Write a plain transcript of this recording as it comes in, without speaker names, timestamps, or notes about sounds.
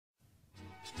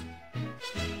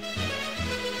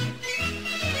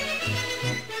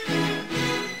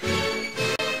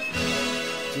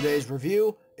Today's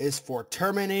review is for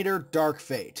Terminator Dark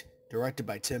Fate, directed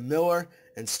by Tim Miller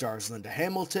and stars Linda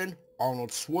Hamilton,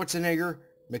 Arnold Schwarzenegger,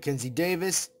 Mackenzie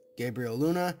Davis, Gabriel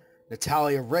Luna,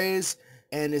 Natalia Reyes,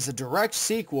 and is a direct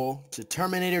sequel to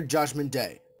Terminator Judgment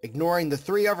Day, ignoring the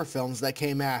three other films that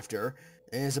came after,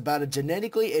 and is about a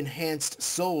genetically enhanced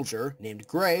soldier named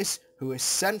Grace who is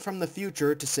sent from the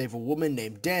future to save a woman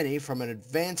named Danny from an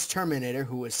advanced Terminator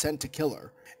who is sent to kill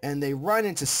her. And they run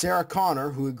into Sarah Connor,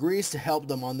 who agrees to help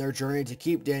them on their journey to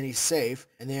keep Danny safe,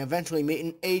 and they eventually meet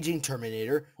an aging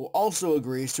Terminator who also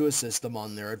agrees to assist them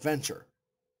on their adventure.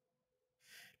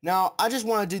 Now, I just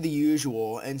want to do the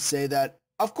usual and say that,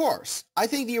 of course, I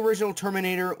think the original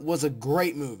Terminator was a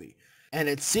great movie, and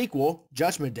its sequel,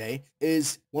 Judgment Day,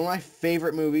 is one of my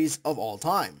favorite movies of all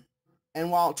time. And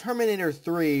while Terminator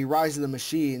 3 Rise of the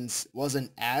Machines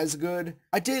wasn't as good,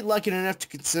 I did like it enough to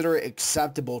consider it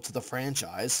acceptable to the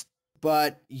franchise.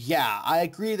 But yeah, I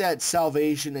agree that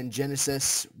Salvation and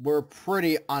Genesis were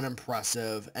pretty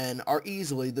unimpressive and are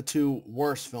easily the two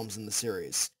worst films in the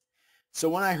series. So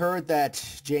when I heard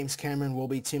that James Cameron will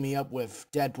be teaming up with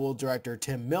Deadpool director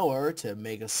Tim Miller to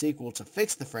make a sequel to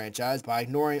fix the franchise by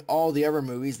ignoring all the other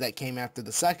movies that came after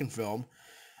the second film,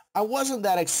 I wasn't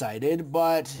that excited,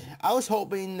 but I was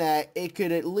hoping that it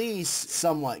could at least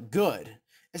somewhat good,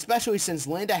 especially since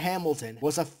Linda Hamilton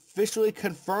was officially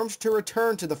confirmed to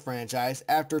return to the franchise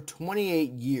after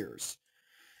 28 years.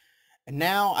 And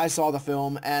now I saw the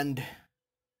film and,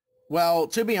 well,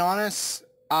 to be honest,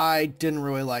 I didn't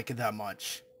really like it that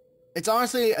much. It's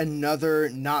honestly another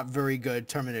not very good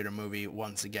Terminator movie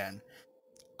once again.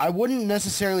 I wouldn't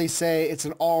necessarily say it's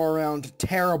an all-around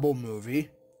terrible movie,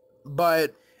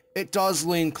 but it does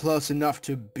lean close enough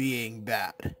to being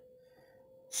bad.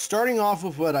 Starting off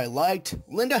with what I liked,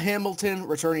 Linda Hamilton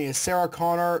returning as Sarah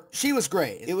Connor, she was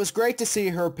great. It was great to see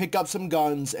her pick up some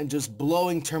guns and just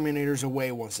blowing Terminators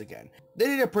away once again. They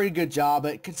did a pretty good job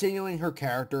at continuing her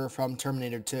character from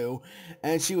Terminator 2,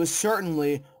 and she was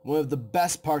certainly one of the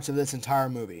best parts of this entire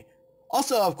movie.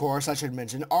 Also, of course, I should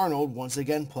mention Arnold once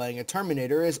again playing a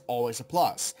Terminator is always a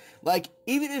plus. Like,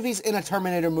 even if he's in a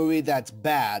Terminator movie that's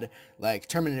bad, like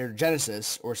Terminator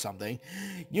Genesis or something,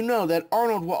 you know that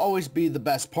Arnold will always be the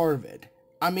best part of it.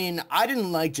 I mean, I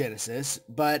didn't like Genesis,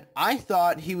 but I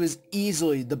thought he was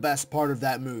easily the best part of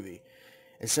that movie.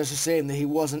 It's such a shame that he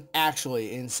wasn't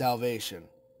actually in Salvation.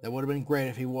 That would have been great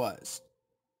if he was.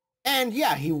 And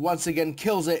yeah, he once again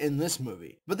kills it in this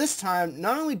movie. But this time,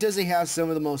 not only does he have some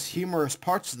of the most humorous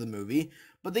parts of the movie,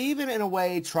 but they even in a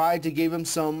way tried to give him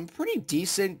some pretty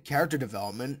decent character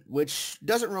development, which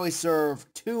doesn't really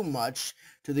serve too much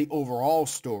to the overall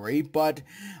story, but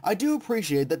I do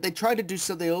appreciate that they tried to do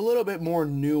something a little bit more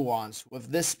nuanced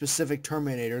with this specific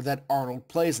Terminator that Arnold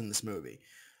plays in this movie.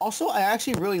 Also, I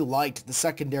actually really liked the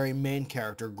secondary main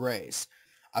character, Grace.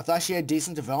 I thought she had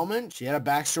decent development, she had a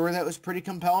backstory that was pretty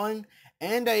compelling,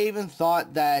 and I even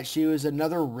thought that she was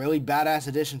another really badass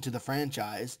addition to the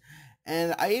franchise,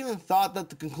 and I even thought that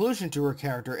the conclusion to her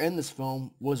character in this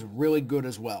film was really good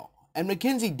as well. And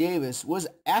Mackenzie Davis was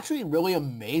actually really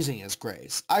amazing as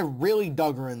Grace. I really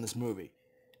dug her in this movie.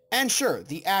 And sure,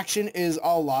 the action is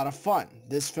a lot of fun.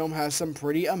 This film has some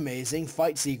pretty amazing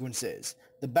fight sequences.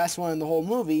 The best one in the whole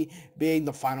movie being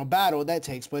the final battle that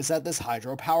takes place at this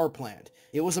hydropower plant.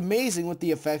 It was amazing with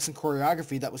the effects and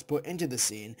choreography that was put into the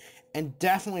scene, and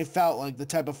definitely felt like the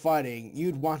type of fighting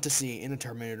you'd want to see in a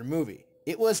Terminator movie.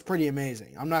 It was pretty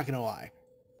amazing, I'm not gonna lie.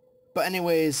 But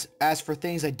anyways, as for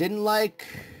things I didn't like,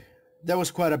 there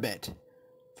was quite a bit.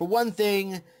 For one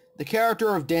thing, the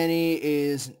character of Danny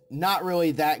is not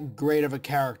really that great of a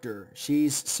character.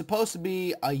 She's supposed to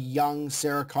be a young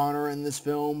Sarah Connor in this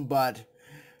film, but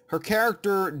her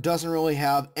character doesn't really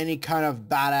have any kind of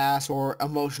badass or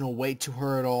emotional weight to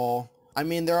her at all. I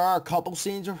mean, there are a couple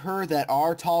scenes of her that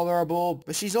are tolerable,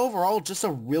 but she's overall just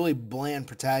a really bland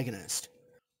protagonist.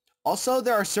 Also,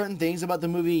 there are certain things about the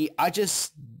movie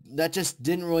that just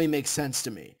didn't really make sense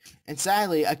to me. And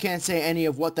sadly, I can't say any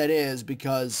of what that is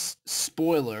because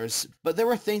spoilers, but there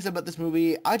were things about this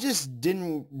movie I just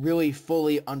didn't really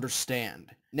fully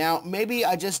understand. Now, maybe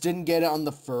I just didn't get it on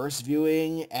the first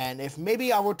viewing, and if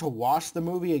maybe I were to watch the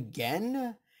movie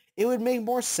again, it would make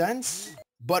more sense.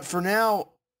 But for now,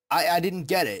 I didn't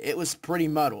get it. It was pretty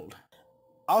muddled.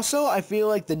 Also, I feel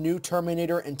like the new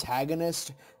Terminator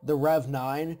antagonist, the Rev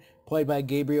 9, played by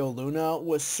Gabriel Luna,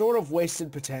 was sort of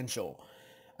wasted potential.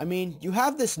 I mean, you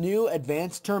have this new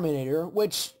advanced Terminator,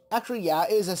 which actually, yeah,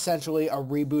 is essentially a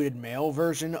rebooted male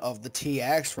version of the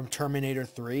TX from Terminator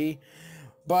 3.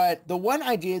 But the one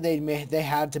idea they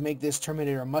had to make this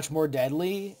Terminator much more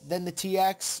deadly than the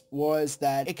TX was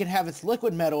that it can have its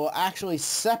liquid metal actually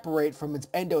separate from its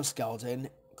endoskeleton,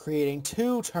 creating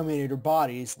two Terminator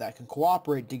bodies that can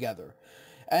cooperate together.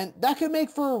 And that could make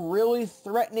for a really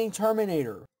threatening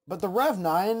Terminator. But the Rev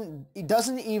 9, it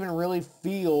doesn't even really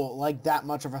feel like that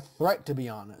much of a threat, to be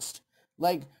honest.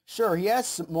 Like, sure, he has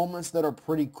some moments that are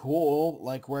pretty cool,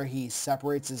 like where he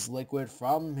separates his liquid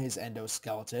from his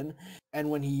endoskeleton, and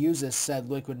when he uses said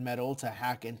liquid metal to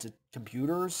hack into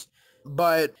computers.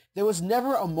 But there was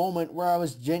never a moment where I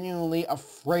was genuinely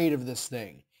afraid of this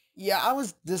thing. Yeah, I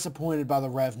was disappointed by the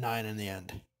Rev 9 in the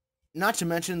end. Not to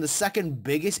mention, the second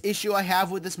biggest issue I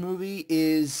have with this movie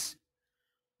is,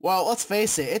 well, let's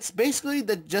face it, it's basically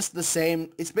the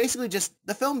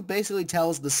film basically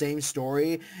tells the same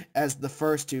story as the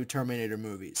first two Terminator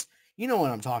movies. You know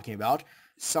what I'm talking about.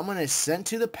 Someone is sent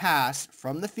to the past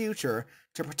from the future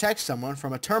to protect someone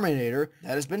from a Terminator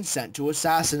that has been sent to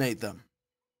assassinate them.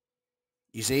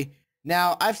 You see?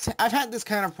 Now, I've had this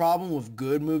kind of problem with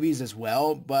good movies as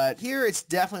well, but here it's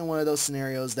definitely one of those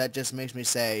scenarios that just makes me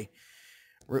say,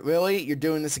 really? You're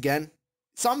doing this again?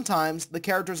 Sometimes the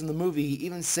characters in the movie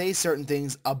even say certain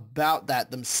things about that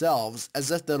themselves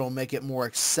as if that'll make it more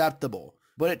acceptable,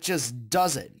 but it just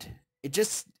doesn't.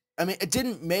 It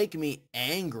didn't make me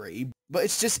angry, but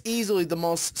it's just easily the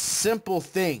most simple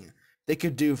thing they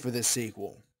could do for this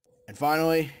sequel. And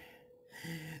finally,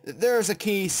 there's a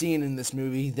key scene in this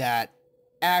movie that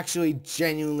actually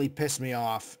genuinely pissed me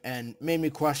off and made me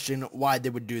question why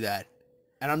they would do that.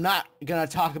 And I'm not going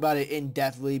to talk about it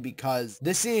in-depthly because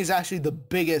this scene is actually the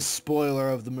biggest spoiler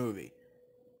of the movie.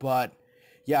 But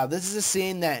yeah, this is a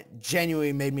scene that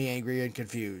genuinely made me angry and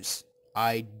confused.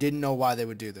 I didn't know why they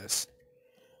would do this.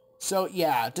 So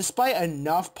yeah, despite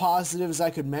enough positives I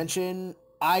could mention,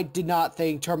 I did not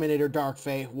think Terminator Dark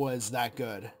Fate was that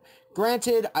good.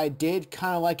 Granted, I did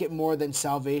kind of like it more than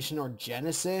Salvation or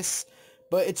Genesis,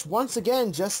 but it's once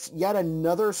again just yet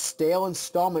another stale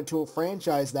installment to a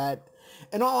franchise that,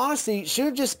 in all honesty, should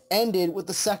have just ended with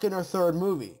the second or third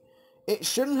movie. It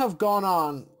shouldn't have gone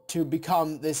on to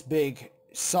become this big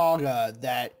saga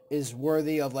that is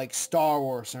worthy of like Star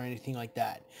Wars or anything like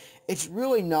that. It's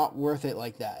really not worth it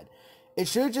like that. It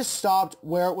should have just stopped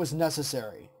where it was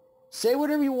necessary. Say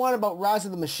whatever you want about Rise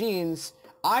of the Machines,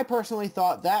 I personally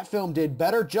thought that film did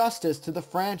better justice to the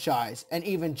franchise and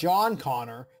even John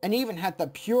Connor, and even had the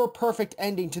pure perfect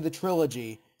ending to the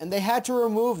trilogy, and they had to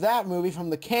remove that movie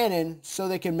from the canon so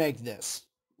they could make this,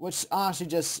 which honestly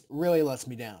just really lets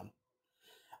me down.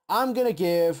 I'm gonna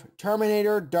give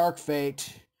Terminator Dark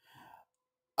Fate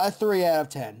a 3 out of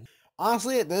 10.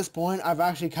 Honestly, at this point, I've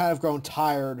actually kind of grown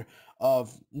tired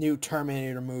of new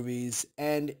Terminator movies,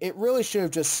 and it really should have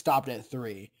just stopped at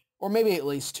 3, or maybe at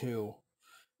least 2.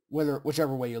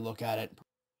 Whichever way you look at it.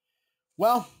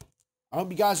 Well, I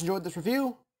hope you guys enjoyed this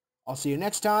review. I'll see you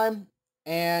next time,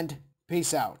 and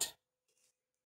peace out.